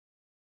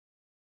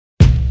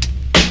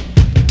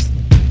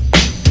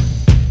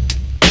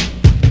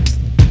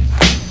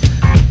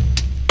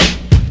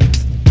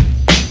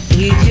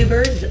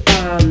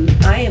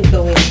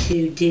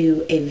to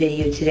do a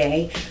video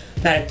today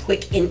about a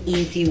quick and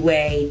easy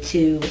way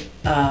to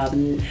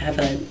have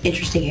an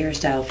interesting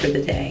hairstyle for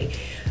the day.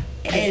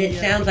 And it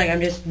sounds like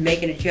I'm just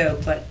making a joke,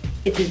 but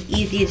it's as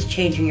easy as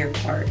changing your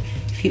part.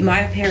 My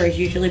hair is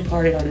usually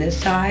parted on this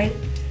side,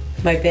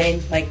 my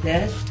bangs like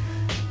this.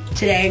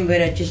 Today I'm going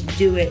to just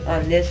do it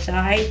on this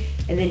side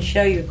and then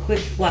show you a quick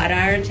flat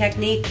iron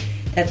technique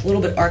that's a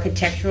little bit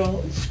architectural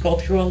and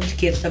sculptural to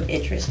give some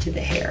interest to the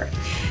hair.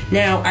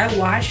 Now, I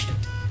washed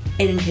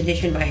and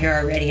conditioned my hair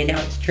already, and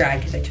now it's dry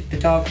because I took the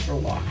dog for a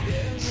walk.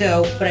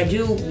 So, but I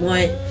do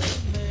want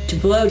to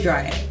blow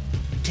dry it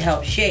to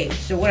help shape.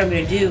 So what I'm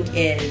going to do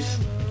is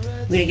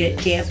I'm going to get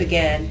it damp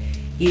again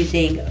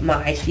using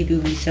my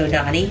CIBU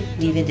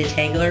leave-in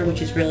detangler,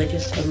 which is really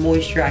just a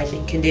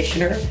moisturizing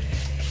conditioner.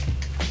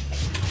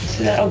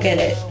 So that'll get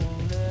it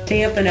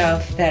damp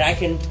enough that I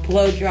can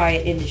blow dry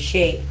it into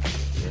shape.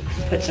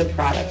 Put some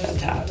product on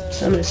top.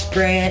 So I'm going to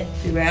spray it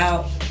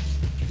throughout.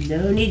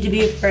 No need to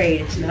be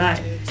afraid. It's not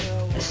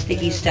a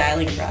sticky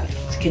styling product.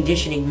 It's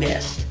conditioning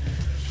mist.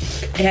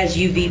 It has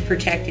UV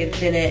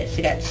protectives in it. It's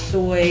got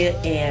soy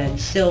and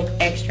silk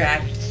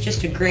extract. It's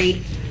just a great,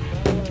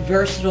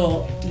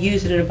 versatile,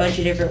 use it in a bunch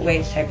of different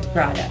ways type of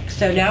product.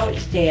 So now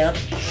it's damp,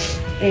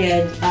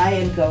 and I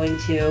am going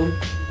to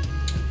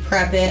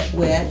prep it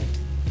with,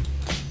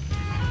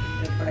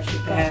 brush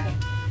it back,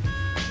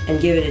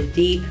 and give it a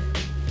deep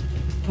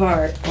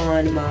part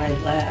on my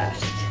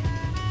left.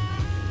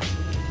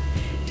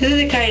 This is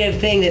the kind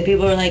of thing that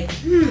people are like,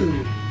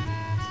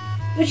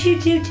 what'd you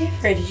do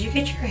different? Did you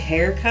get your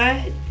hair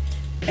cut?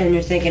 And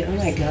you're thinking, oh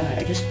my god,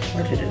 I just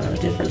parted it on a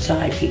different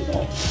side,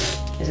 people.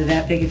 Is it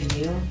that big of a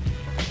deal?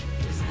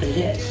 But it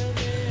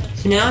is.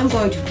 So now I'm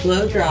going to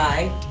blow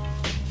dry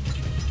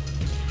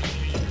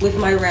with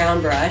my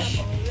round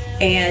brush.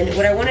 And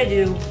what I want to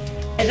do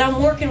is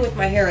I'm working with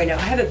my hair right now.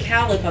 I have a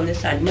cowlick on this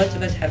side. Most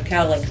of us have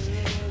cowlicks.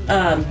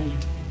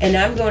 And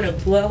I'm going to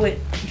blow it,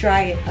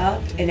 dry it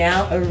up and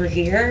out over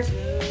here,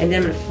 and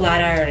then I'm going to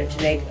flat iron it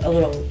to make a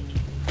little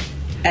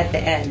at the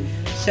end.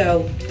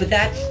 So, but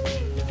that's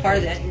part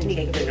of that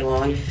technique I bring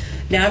along.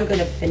 Now I'm going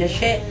to finish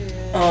it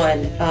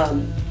on,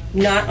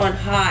 not on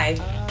high,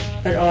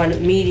 but on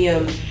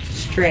medium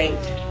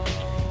strength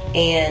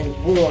and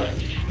warm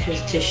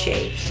to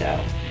shape. So,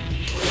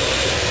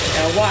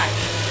 now watch.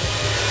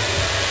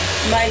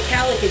 My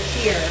cowlick is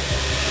here.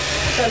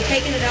 So I'm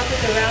taking it up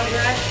with the round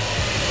brush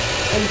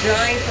and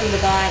drying from the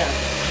bottom,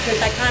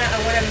 because I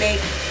want to make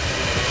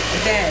a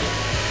bend.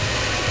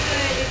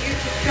 But if you're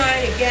just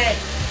trying to get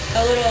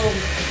a little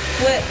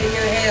flip in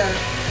your hair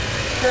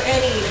for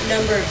any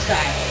number of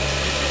styles,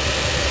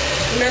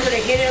 remember to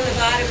hit it on the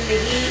bottom in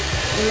the heat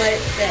and let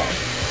it sit.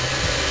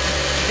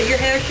 But your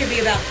hair should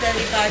be about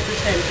 75%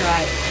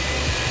 dry.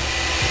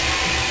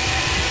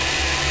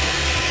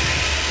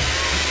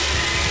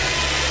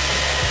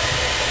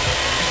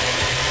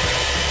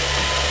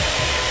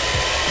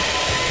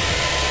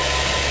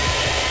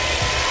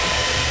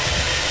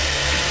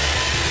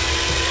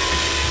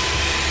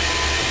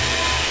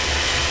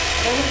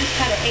 And we're just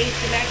kind of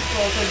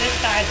asymmetrical, so this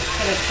side is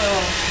going to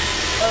curl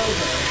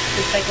over,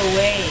 just like a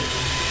wave.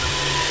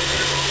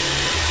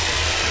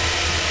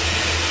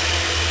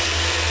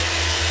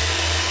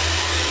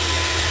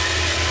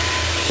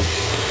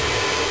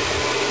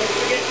 Don't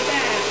forget the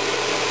back.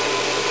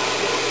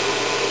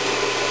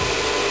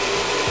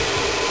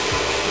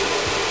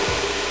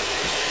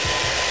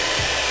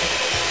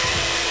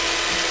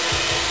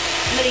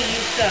 I'm going to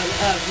use some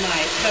of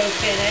my faux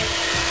finish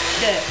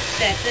to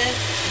set this.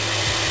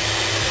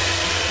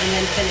 And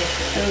then finish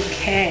it.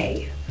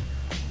 Okay,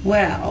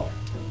 well,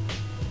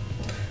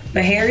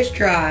 my hair is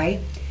dry,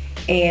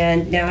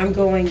 and now I'm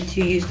going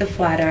to use the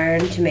flat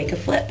iron to make a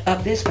flip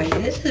up this way.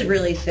 And this is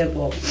really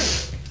simple.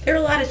 There are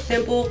a lot of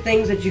simple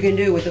things that you can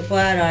do with the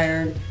flat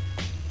iron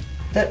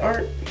that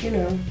aren't,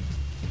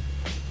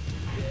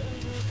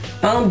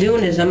 all I'm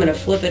doing is I'm going to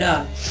flip it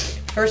up.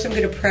 First I'm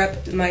going to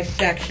prep my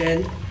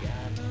section.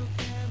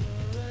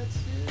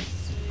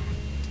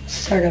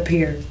 Start up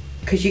here.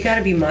 Because you got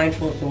to be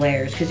mindful of the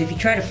layers. Because if you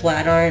try to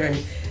flat iron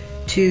on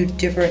two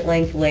different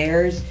length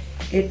layers,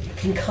 it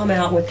can come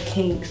out with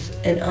kinks,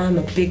 and I'm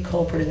a big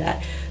culprit of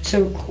that.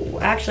 So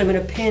actually I'm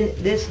going to pin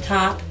this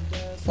top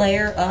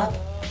layer up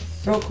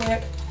real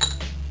quick,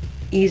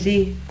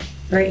 easy,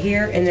 right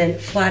here, and then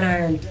flat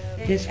iron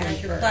this one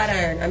first. Flat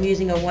iron, I'm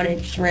using a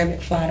 1-inch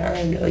ceramic flat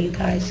iron. Oh, you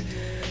guys,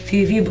 if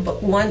you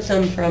want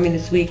some from me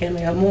this weekend,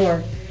 I got more.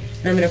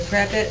 And I'm going to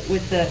prep it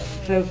with the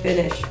faux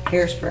finish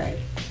hairspray.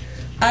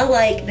 I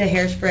like the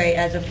hairspray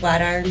as a flat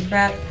iron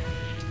prep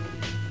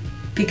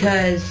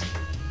because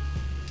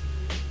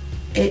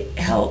it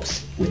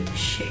helps with the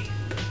shape.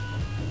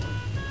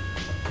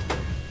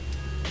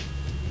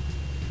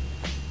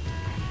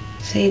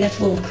 See, that's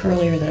a little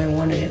curlier than I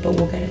wanted it, but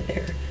we'll get it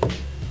there.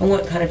 I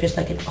want kind of just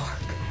like an arc.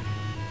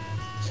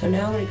 So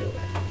now I'm going to go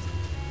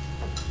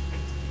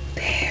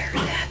there.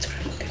 That's what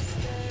I'm looking for.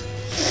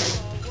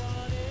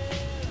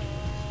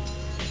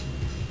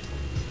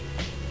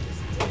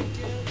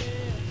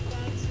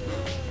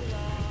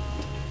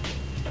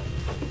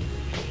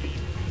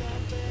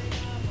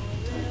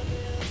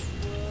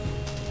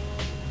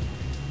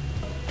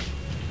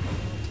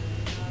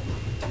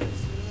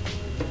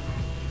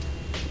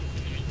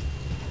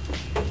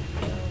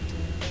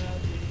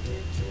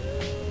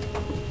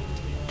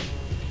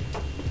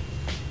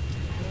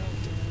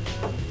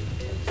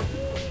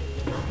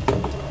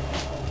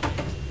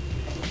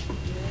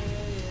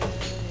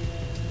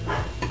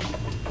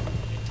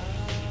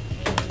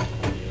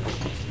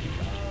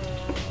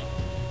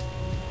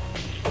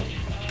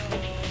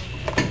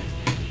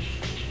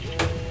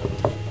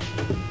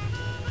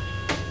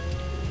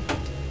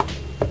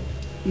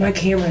 My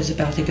camera is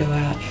about to go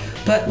out.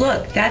 But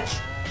look, that's,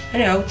 I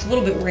know, it's a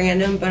little bit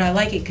random, but I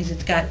like it because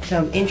it's got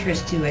some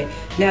interest to it.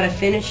 Now to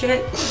finish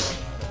it,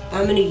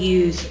 I'm going to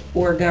use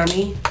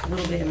origami, a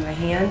little bit in my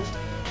hands,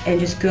 and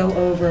just go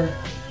over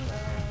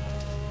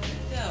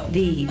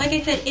these. Like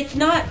I said,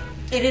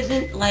 it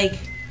isn't like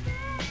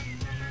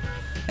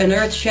an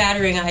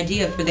earth-shattering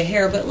idea for the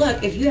hair, but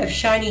look, if you have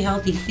shiny,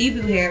 healthy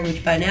CIBU hair,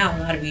 which by now a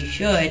lot of you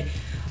should,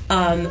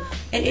 an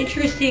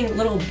interesting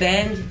little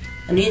bend,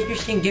 an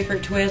interesting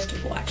different twist,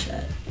 watch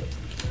that,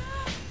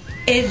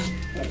 is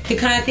the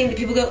kind of thing that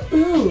people go,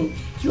 ooh,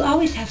 you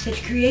always have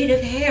such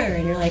creative hair,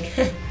 and you're like,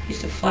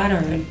 just a flat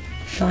iron,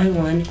 find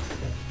one.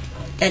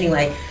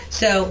 Anyway,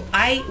 so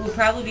I would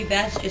probably be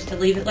best just to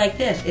leave it like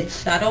this. It's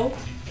subtle.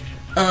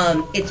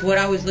 It's what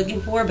I was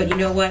looking for, but you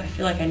know what? I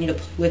feel like I need to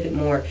play with it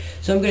more.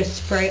 So I'm going to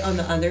spray on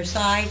the other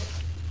side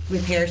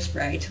with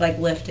hairspray to like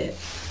lift it.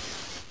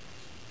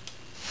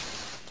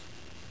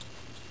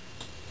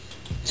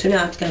 So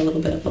now it's got a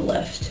little bit of a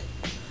lift.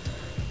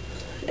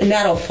 And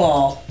that'll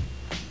fall.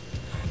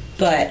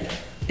 But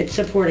it's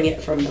supporting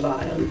it from the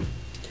bottom.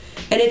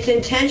 And it's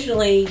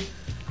intentionally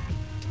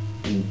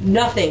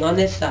nothing on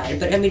this side,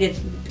 but I mean it's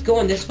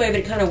going this way, but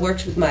it kind of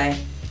works with my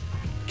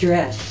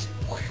dress.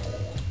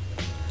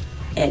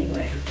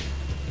 Anyway,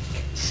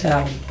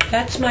 so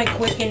that's my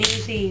quick and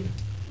easy,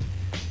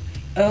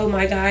 oh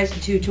my guys,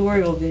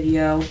 tutorial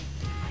video.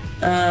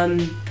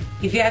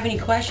 If you have any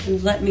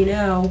questions, let me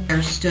know.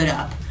 I stood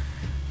up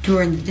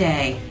during the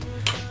day.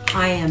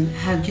 I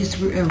have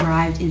just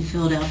arrived in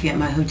Philadelphia at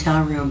my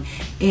hotel room,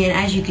 and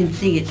as you can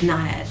see, it's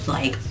not as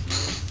like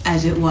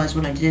as it was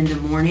when I did in the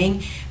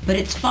morning, but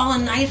it's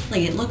fallen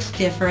nicely. It looks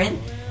different,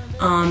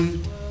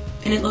 and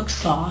it looks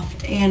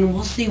soft, and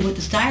we'll see what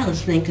the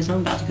stylists think, because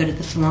I'm about to go to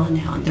the salon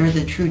now, and they're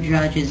the true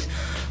judges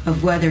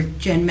of whether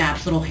Jen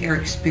Mapp's little hair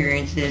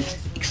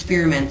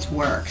experiments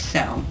work.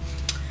 So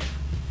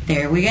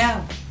there we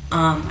go.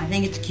 I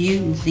think it's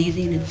cute and it's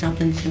easy, and it's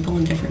something simple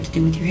and different to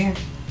do with your hair.